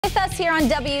With us here on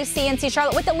WCNC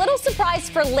Charlotte with a little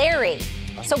surprise for Larry.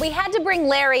 So we had to bring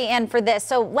Larry in for this.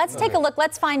 So let's take a look.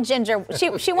 Let's find Ginger.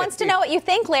 She wants to know what you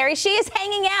think, Larry. She is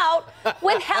hanging out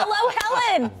with Hello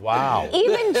Helen. Wow.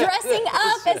 Even dressing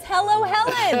up as Hello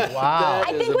Helen. Wow.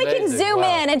 I think we can zoom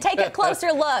in and take a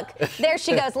closer look. There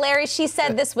she goes. Larry, she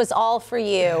said this was all for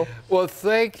you. Well,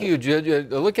 thank you, Ginger.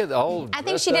 Look at all. I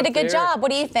think she did a good job. What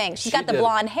do you think? She's got the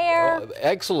blonde hair. Oh,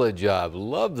 excellent job.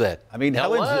 Love that. I mean,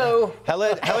 Hello.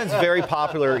 Helen's very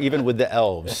popular even with the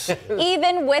elves.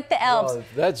 Even with the elves. Well,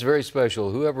 that's very special.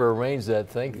 Whoever arranged that,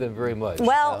 thank them very much.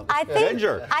 Well, I think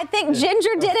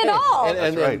Ginger did it all.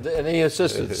 And the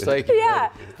assistants, thank you. Yeah.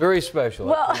 Very special.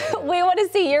 Well, we want to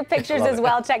see your pictures as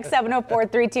well. Check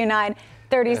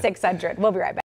 704-329-3600. We'll be right back.